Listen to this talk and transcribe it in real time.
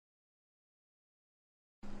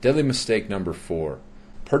Deadly mistake number 4.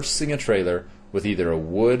 Purchasing a trailer with either a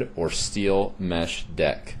wood or steel mesh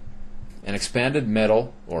deck. An expanded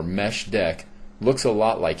metal or mesh deck looks a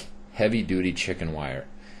lot like heavy-duty chicken wire.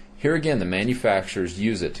 Here again, the manufacturers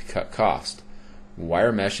use it to cut cost.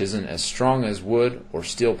 Wire mesh isn't as strong as wood or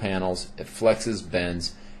steel panels, it flexes,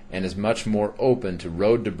 bends, and is much more open to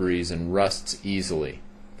road debris and rusts easily.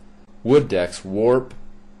 Wood decks warp,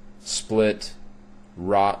 split,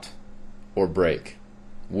 rot, or break.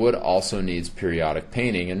 Wood also needs periodic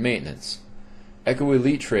painting and maintenance. Echo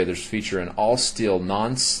Elite trailers feature an all-steel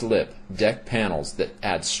non-slip deck panels that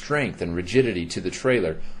add strength and rigidity to the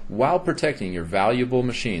trailer while protecting your valuable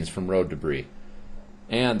machines from road debris.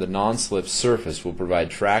 And the non-slip surface will provide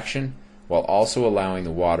traction while also allowing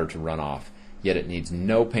the water to run off, yet it needs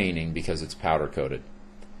no painting because it's powder coated.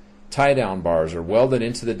 Tie-down bars are welded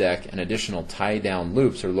into the deck and additional tie-down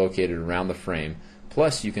loops are located around the frame,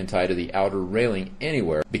 plus you can tie to the outer railing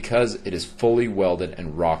anywhere because it is fully welded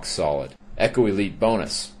and rock solid. Echo Elite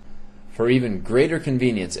bonus. For even greater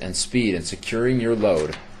convenience and speed in securing your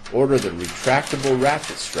load, order the retractable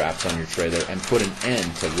ratchet straps on your trailer and put an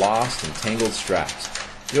end to lost and tangled straps.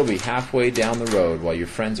 You'll be halfway down the road while your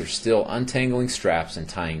friends are still untangling straps and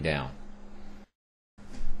tying down.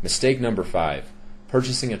 Mistake number 5.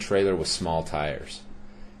 Purchasing a trailer with small tires.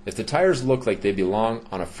 If the tires look like they belong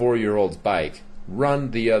on a 4-year-old's bike,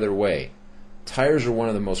 run the other way. Tires are one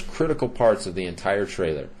of the most critical parts of the entire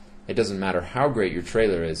trailer. It doesn't matter how great your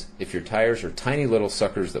trailer is if your tires are tiny little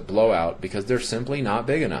suckers that blow out because they're simply not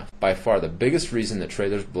big enough. By far the biggest reason that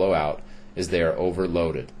trailers blow out is they are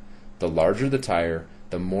overloaded. The larger the tire,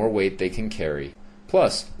 the more weight they can carry.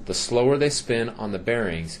 Plus, the slower they spin on the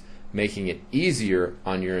bearings, making it easier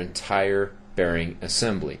on your entire bearing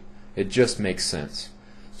assembly. It just makes sense.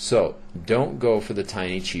 So, don't go for the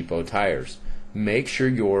tiny cheapo tires. Make sure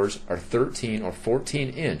yours are 13 or 14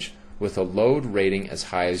 inch with a load rating as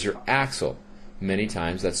high as your axle. Many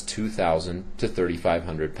times that's 2,000 to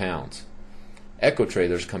 3,500 pounds. Echo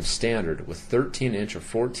trailers come standard with 13 inch or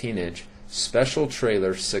 14 inch special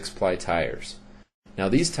trailer 6-ply tires. Now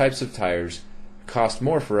these types of tires cost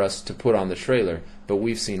more for us to put on the trailer, but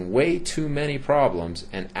we've seen way too many problems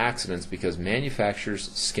and accidents because manufacturers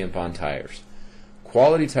skimp on tires.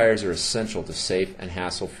 Quality tires are essential to safe and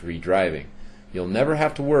hassle-free driving. You'll never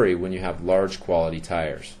have to worry when you have large quality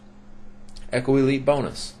tires. Echo Elite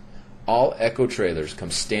bonus. All Echo trailers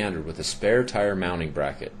come standard with a spare tire mounting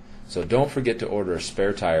bracket, so don't forget to order a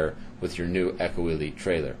spare tire with your new Echo Elite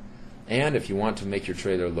trailer. And if you want to make your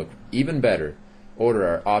trailer look even better, order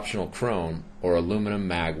our optional chrome or aluminum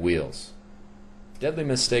mag wheels. Deadly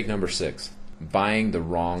mistake number 6. Buying the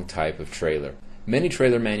wrong type of trailer. Many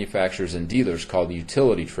trailer manufacturers and dealers call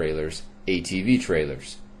utility trailers ATV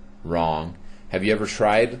trailers. Wrong. Have you ever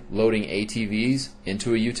tried loading ATVs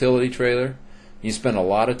into a utility trailer? You spend a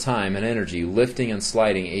lot of time and energy lifting and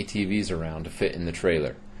sliding ATVs around to fit in the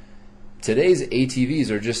trailer. Today's ATVs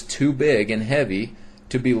are just too big and heavy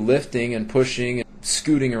to be lifting and pushing and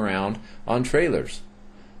scooting around on trailers.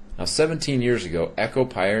 Now 17 years ago, Echo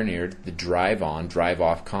pioneered the drive-on,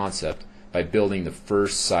 drive-off concept by building the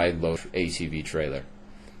first side-load ATV trailer.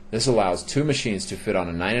 This allows 2 machines to fit on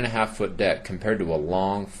a 9.5-foot deck compared to a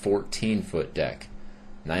long 14-foot deck.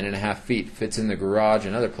 9.5 feet fits in the garage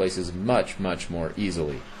and other places much more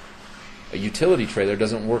easily. A utility trailer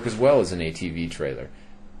doesn't work as well as an ATV trailer.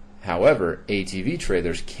 However, ATV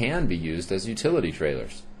trailers can be used as utility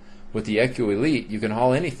trailers. With the Echo Elite, you can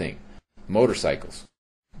haul anything: motorcycles,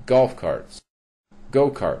 golf carts,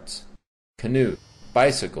 go-karts, canoes,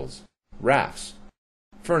 bicycles, rafts,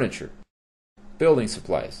 furniture, building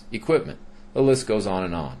supplies, equipment. The list goes on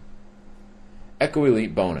and on. Echo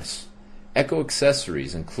Elite bonus. Echo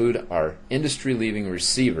accessories include our industry-leading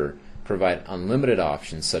receiver, provide unlimited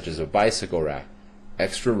options such as a bicycle rack,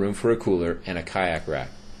 extra room for a cooler, and a kayak rack.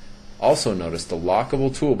 Also notice the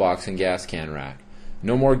lockable toolbox and gas can rack.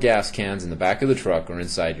 No more gas cans in the back of the truck or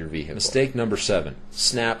inside your vehicle. Mistake number 7.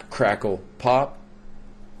 Snap, crackle, pop.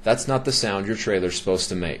 That's not the sound your trailer's supposed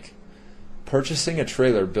to make. Purchasing a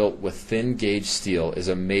trailer built with thin gauge steel is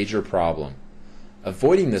a major problem.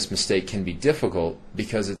 Avoiding this mistake can be difficult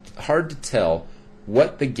because it's hard to tell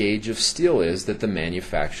what the gauge of steel is that the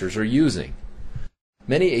manufacturers are using.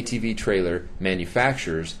 Many ATV trailer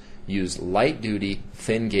manufacturers use light-duty,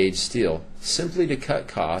 thin-gauge steel simply to cut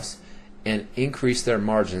costs and increase their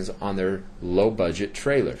margins on their low-budget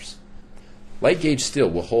trailers. Light-gauge steel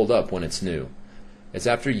will hold up when it's new. It's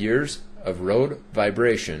after years of road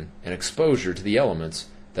vibration and exposure to the elements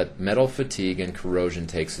that metal fatigue and corrosion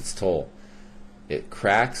takes its toll. It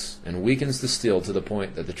cracks and weakens the steel to the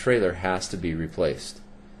point that the trailer has to be replaced.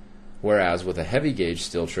 whereas with a heavy gauge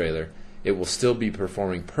steel trailer, it will still be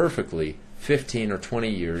performing perfectly 15 or 20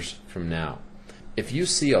 years from now. If you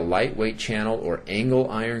see a lightweight channel or angle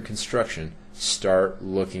iron construction, start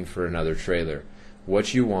looking for another trailer.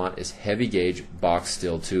 What you want is heavy gauge box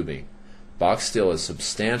steel tubing. Box steel is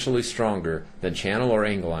substantially stronger than channel or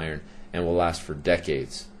angle iron and will last for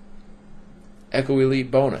decades. Eco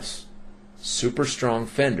Elite bonus. Super strong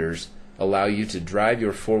fenders allow you to drive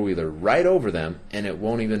your four-wheeler right over them and it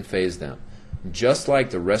won't even faze them. Just like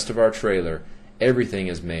the rest of our trailer, everything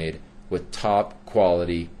is made with top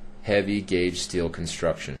quality heavy gauge steel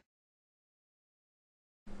construction.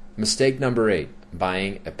 Mistake number 8,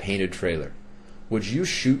 buying a painted trailer. Would you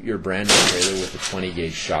shoot your brand new trailer with a 20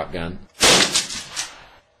 gauge shotgun?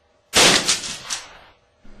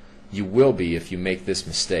 You will be if you make this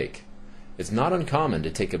mistake. It's not uncommon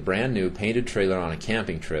to take a brand new painted trailer on a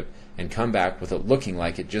camping trip and come back with it looking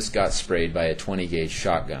like it just got sprayed by a 20 gauge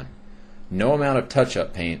shotgun. No amount of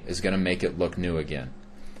touch-up paint is going to make it look new again.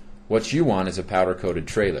 What you want is a powder-coated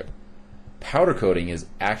trailer. Powder coating is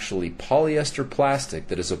actually polyester plastic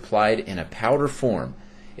that is applied in a powder form.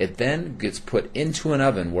 It then gets put into an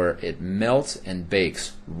oven where it melts and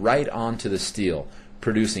bakes right onto the steel,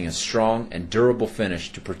 producing a strong and durable finish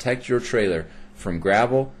to protect your trailer from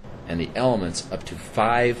gravel and the elements up to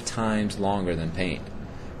 5 times longer than paint.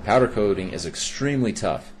 Powder coating is extremely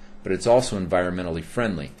tough, but it's also environmentally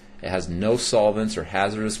friendly. It has no solvents or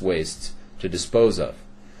hazardous wastes to dispose of.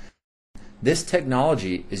 This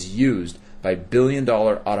technology is used by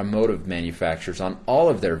billion-dollar automotive manufacturers on all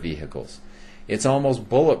of their vehicles. It's almost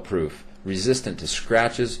bulletproof, resistant to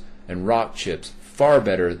scratches and rock chips, far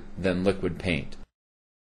better than liquid paint.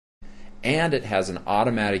 And it has an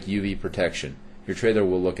automatic UV protection. Your trailer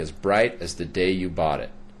will look as bright as the day you bought it.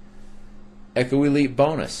 Eco Elite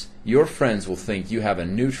bonus. Your friends will think you have a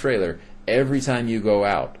new trailer every time you go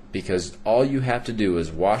out because all you have to do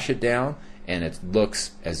is wash it down and it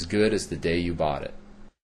looks as good as the day you bought it.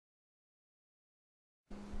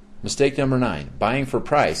 Mistake number 9, buying for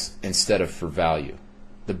price instead of for value.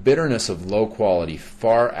 The bitterness of low quality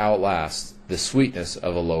far outlasts the sweetness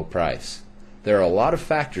of a low price. There are a lot of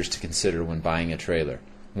factors to consider when buying a trailer.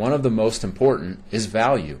 One of the most important is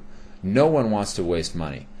value. No one wants to waste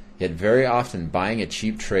money, yet very often buying a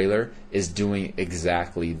cheap trailer is doing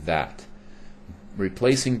exactly that.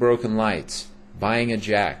 Replacing broken lights, buying a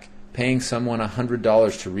jack, paying someone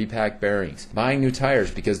 $100 to repack bearings, buying new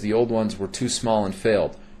tires because the old ones were too small and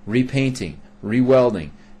failed, repainting,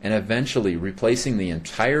 rewelding, and eventually replacing the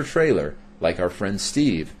entire trailer, like our friend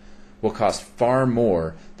Steve, will cost far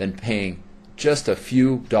more than paying just a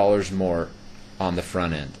few dollars more on the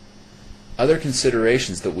front end. Other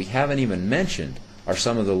considerations that we haven't even mentioned are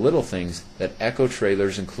some of the little things that Eco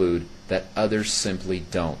trailers include that others simply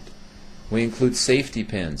don't. We include safety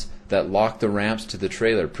pins that lock the ramps to the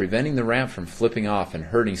trailer, preventing the ramp from flipping off and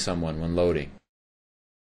hurting someone when loading.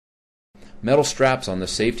 Metal straps on the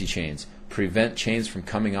safety chains prevent chains from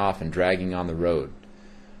coming off and dragging on the road.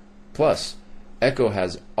 Plus, Eco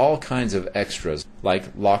has all kinds of extras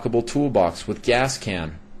like lockable toolbox with gas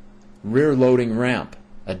can, rear loading ramp,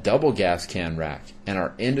 a double gas can rack, and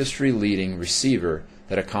our industry-leading receiver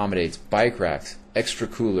that accommodates bike racks, extra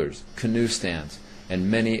coolers, canoe stands, and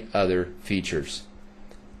many other features.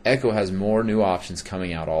 Eco has more new options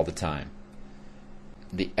coming out all the time.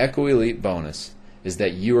 The Eco Elite bonus is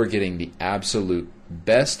that you are getting the absolute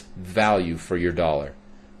best value for your dollar.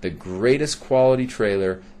 The greatest quality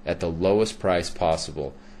trailer at the lowest price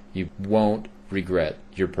possible. You won't regret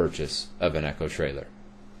your purchase of an Eco trailer.